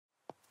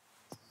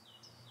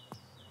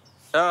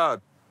Uh,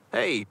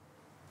 hey,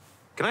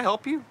 can I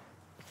help you?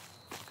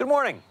 Good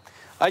morning.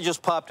 I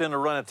just popped in to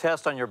run a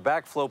test on your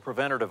backflow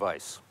preventer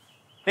device.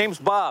 Name's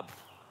Bob.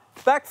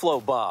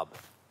 Backflow Bob.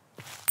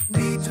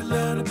 Need to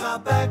learn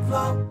about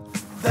backflow?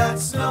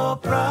 That's no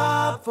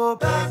problem for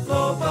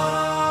Backflow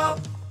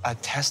Bob. A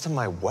test on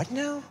my what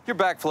now? Your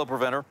backflow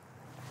preventer.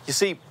 You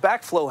see,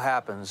 backflow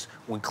happens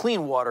when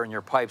clean water in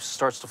your pipes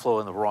starts to flow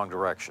in the wrong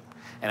direction.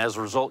 And as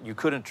a result, you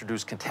could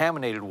introduce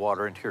contaminated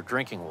water into your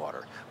drinking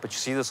water. But you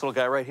see this little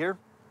guy right here?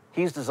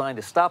 He's designed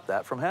to stop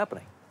that from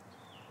happening.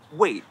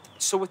 Wait,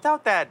 so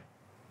without that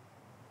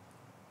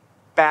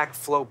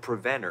backflow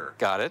preventer,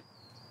 Got it?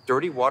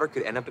 dirty water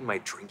could end up in my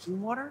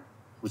drinking water?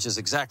 Which is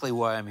exactly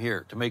why I'm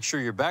here, to make sure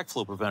your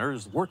backflow preventer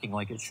is working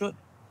like it should.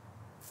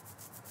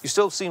 You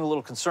still seem a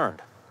little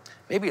concerned.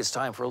 Maybe it's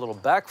time for a little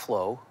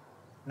backflow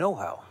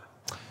know-how.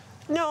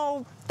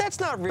 No, that's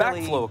not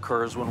really... Backflow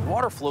occurs when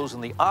water flows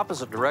in the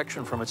opposite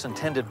direction from its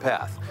intended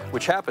path,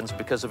 which happens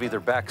because of either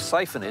back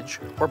siphonage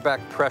or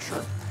back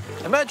pressure.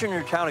 Imagine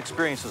your town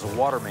experiences a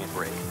water main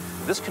break.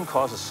 This can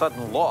cause a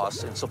sudden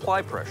loss in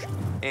supply pressure.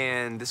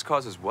 And this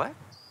causes what?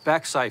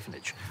 Back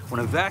siphonage,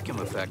 when a vacuum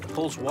effect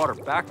pulls water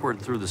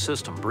backward through the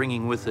system,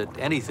 bringing with it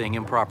anything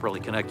improperly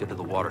connected to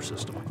the water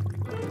system.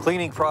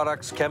 Cleaning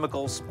products,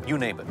 chemicals, you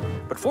name it.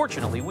 But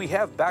fortunately, we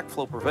have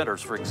backflow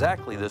preventers for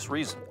exactly this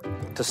reason,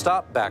 to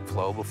stop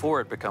backflow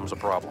before it becomes a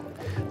problem.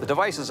 The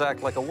devices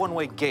act like a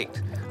one-way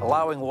gate,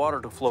 allowing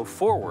water to flow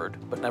forward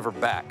but never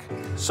back.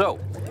 So,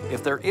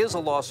 if there is a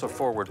loss of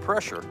forward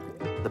pressure,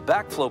 the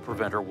backflow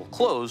preventer will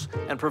close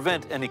and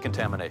prevent any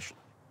contamination.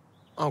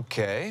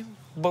 Okay,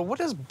 but what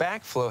does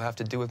backflow have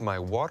to do with my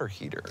water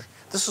heater?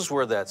 This is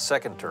where that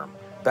second term,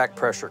 back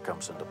pressure,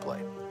 comes into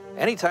play.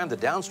 Anytime the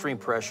downstream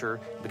pressure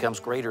becomes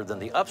greater than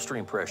the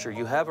upstream pressure,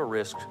 you have a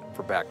risk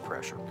for back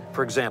pressure.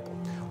 For example,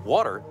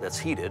 water that's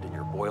heated in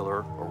your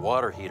boiler or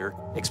water heater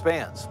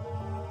expands.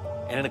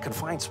 And in a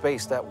confined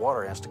space, that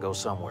water has to go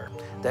somewhere.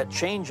 That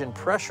change in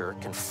pressure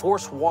can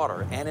force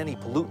water and any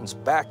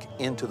pollutants back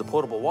into the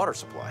potable water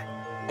supply.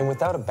 And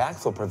without a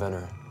backflow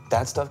preventer,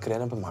 that stuff could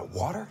end up in my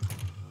water?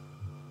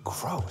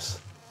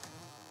 Gross.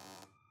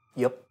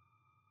 Yep.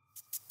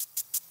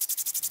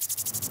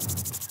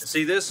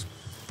 See this?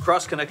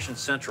 Cross-connection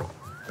central.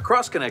 A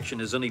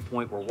cross-connection is any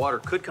point where water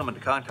could come into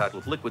contact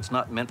with liquids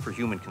not meant for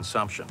human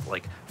consumption,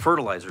 like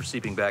fertilizer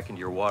seeping back into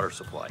your water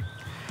supply.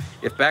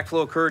 If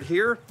backflow occurred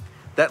here,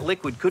 that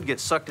liquid could get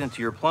sucked into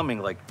your plumbing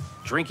like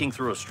drinking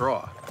through a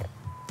straw.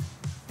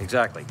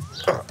 Exactly.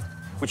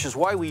 Which is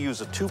why we use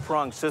a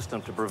two-pronged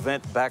system to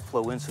prevent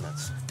backflow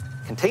incidents: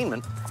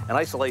 containment and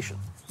isolation.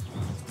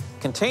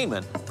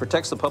 Containment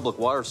protects the public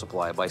water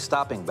supply by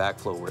stopping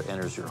backflow where it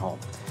enters your home.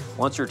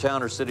 Once your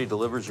town or city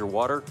delivers your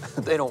water,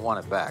 they don't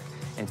want it back.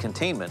 And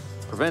containment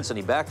prevents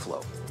any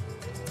backflow.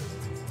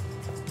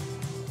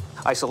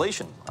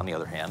 Isolation, on the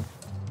other hand,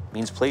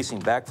 means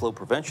placing backflow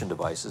prevention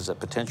devices at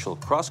potential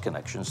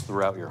cross-connections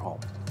throughout your home.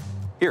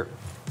 Here,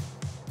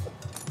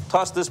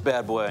 toss this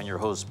bad boy on your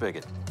hose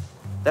spigot.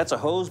 That's a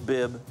hose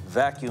bib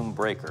vacuum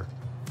breaker.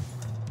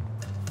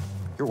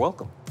 You're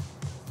welcome.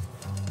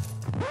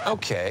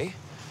 Okay,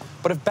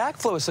 but if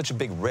backflow is such a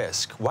big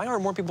risk, why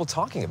aren't more people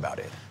talking about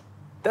it?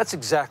 That's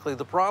exactly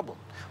the problem.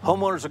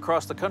 Homeowners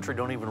across the country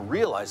don't even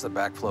realize that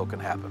backflow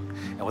can happen.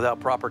 And without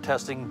proper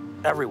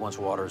testing, everyone's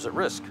water is at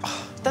risk.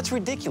 That's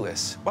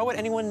ridiculous. Why would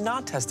anyone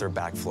not test their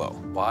backflow?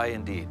 Why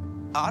indeed?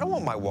 I don't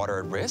want my water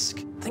at risk.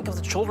 Think of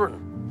the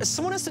children.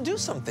 Someone has to do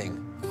something.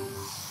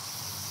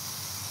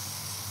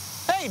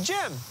 Hey,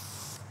 Jim,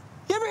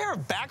 you ever hear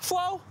of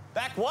backflow?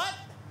 Back what?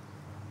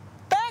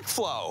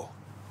 Backflow.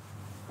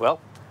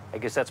 Well, I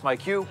guess that's my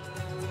cue.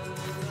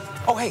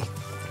 Oh, hey.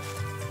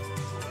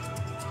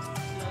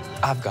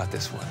 I've got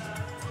this one.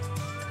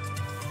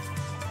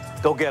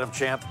 Go get him,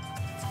 champ.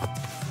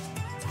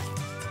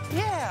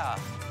 Yeah,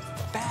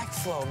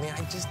 backflow, man.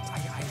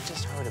 I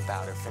just heard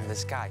about it from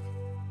this guy.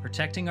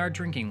 Protecting our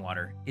drinking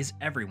water is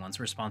everyone's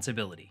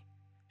responsibility.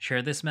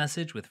 Share this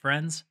message with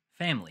friends,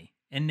 family,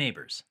 and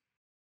neighbors.